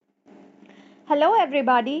Hello,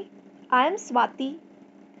 everybody. I am Swati,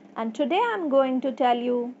 and today I am going to tell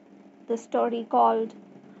you the story called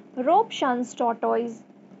Shuns Tortoise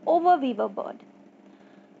over Weaverbird.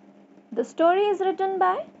 The story is written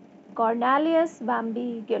by Cornelius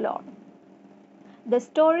Vamby Gillard. The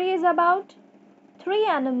story is about three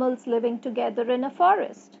animals living together in a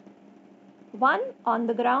forest, one on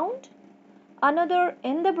the ground, another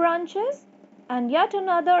in the branches, and yet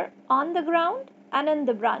another on the ground and in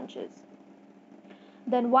the branches.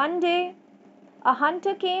 Then one day a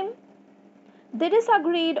hunter came. They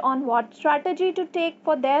disagreed on what strategy to take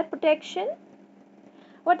for their protection.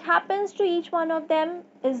 What happens to each one of them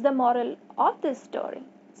is the moral of this story.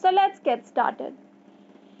 So let's get started.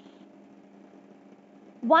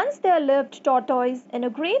 Once there lived Tortoise in a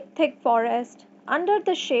great thick forest under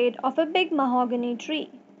the shade of a big mahogany tree.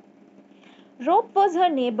 Rope was her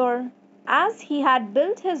neighbor, as he had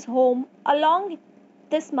built his home along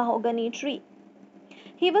this mahogany tree.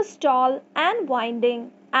 He was tall and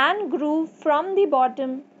winding and grew from the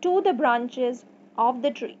bottom to the branches of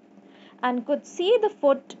the tree and could see the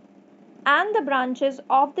foot and the branches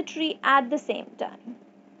of the tree at the same time.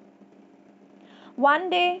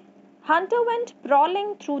 One day, Hunter went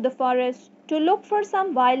prowling through the forest to look for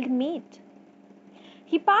some wild meat.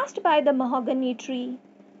 He passed by the mahogany tree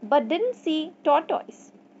but didn't see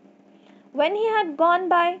Tortoise. When he had gone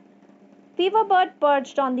by, Weaverbird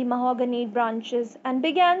perched on the mahogany branches and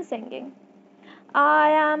began singing. I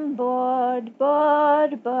am bird,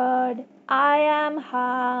 bird, bird. I am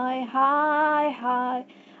high, high, high.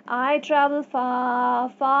 I travel far,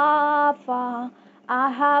 far, far. I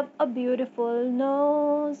have a beautiful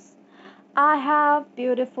nose. I have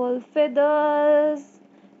beautiful feathers,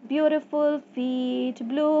 beautiful feet,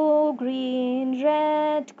 blue, green,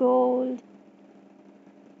 red, gold.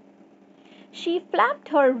 She flapped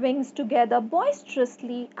her wings together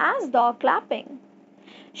boisterously as though clapping.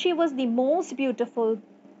 She was the most beautiful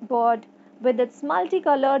bird with its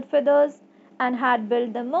multicolored feathers and had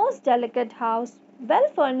built the most delicate house, well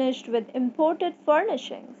furnished with imported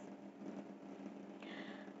furnishings.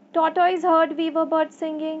 Tortoise heard Weaverbird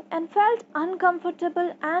singing and felt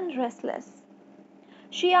uncomfortable and restless.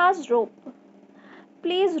 She asked Rope,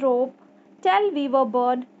 Please, Rope, tell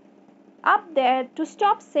Weaverbird up there to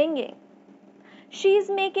stop singing. She is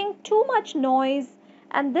making too much noise,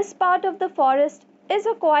 and this part of the forest is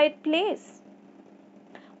a quiet place.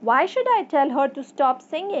 Why should I tell her to stop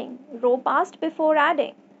singing? Rope asked before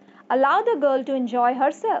adding, Allow the girl to enjoy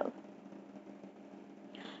herself.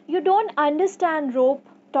 You don't understand, Rope,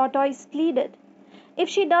 Tortoise pleaded. If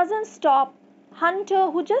she doesn't stop,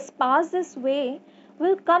 Hunter, who just passed this way,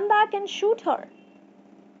 will come back and shoot her.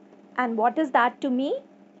 And what is that to me?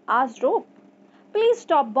 Asked Rope. Please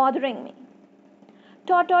stop bothering me.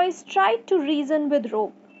 Tortoise tried to reason with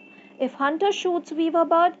Rope. If Hunter shoots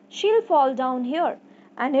Weaverbird, she'll fall down here.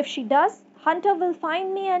 And if she does, Hunter will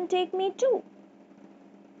find me and take me too.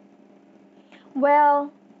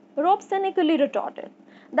 Well, Rope cynically retorted,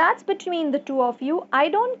 that's between the two of you. I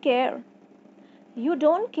don't care. You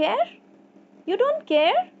don't care? You don't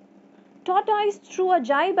care? Tortoise threw a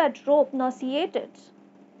jibe at Rope, nauseated.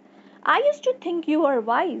 I used to think you were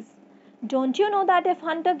wise. Don't you know that if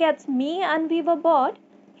Hunter gets me and Weaverbird,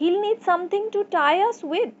 he'll need something to tie us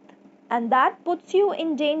with, and that puts you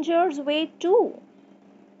in danger's way too.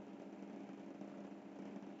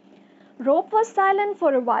 Rope was silent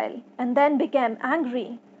for a while and then became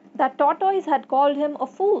angry that Tortoise had called him a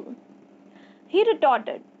fool. He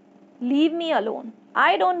retorted, Leave me alone.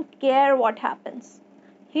 I don't care what happens.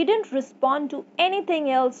 He didn't respond to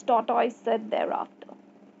anything else Tortoise said thereafter.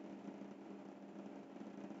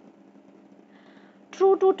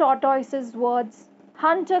 True to Tortoise's words,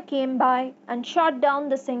 Hunter came by and shot down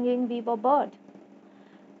the singing Weaverbird.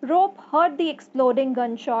 Rope heard the exploding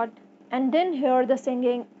gunshot and didn't hear the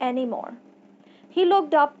singing anymore. He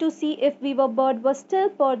looked up to see if Weaverbird was still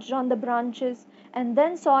perched on the branches and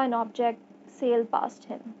then saw an object sail past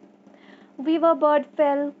him. Weaverbird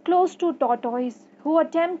fell close to Tortoise, who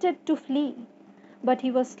attempted to flee, but he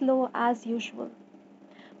was slow as usual.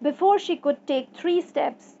 Before she could take 3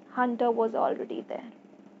 steps, Hunter was already there.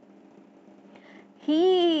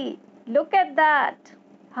 Hee! Look at that!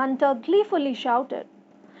 Hunter gleefully shouted.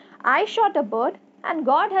 I shot a bird, and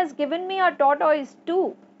God has given me a tortoise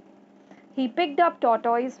too. He picked up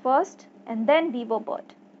Tortoise first and then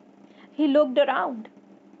Weaverbird. He looked around,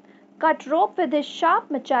 cut rope with his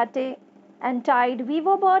sharp machete, and tied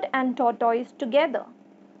Weaverbird and Tortoise together.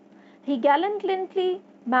 He gallantly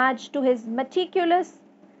marched to his meticulous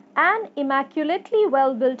and immaculately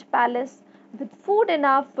well-built palace with food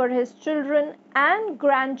enough for his children and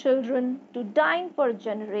grandchildren to dine for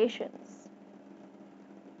generations.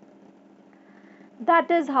 That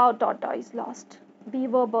is how Tortoise lost.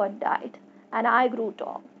 Weaverbird died, and I grew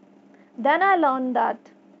tall. Then I learned that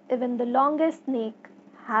even the longest snake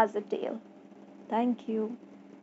has a tail. Thank you.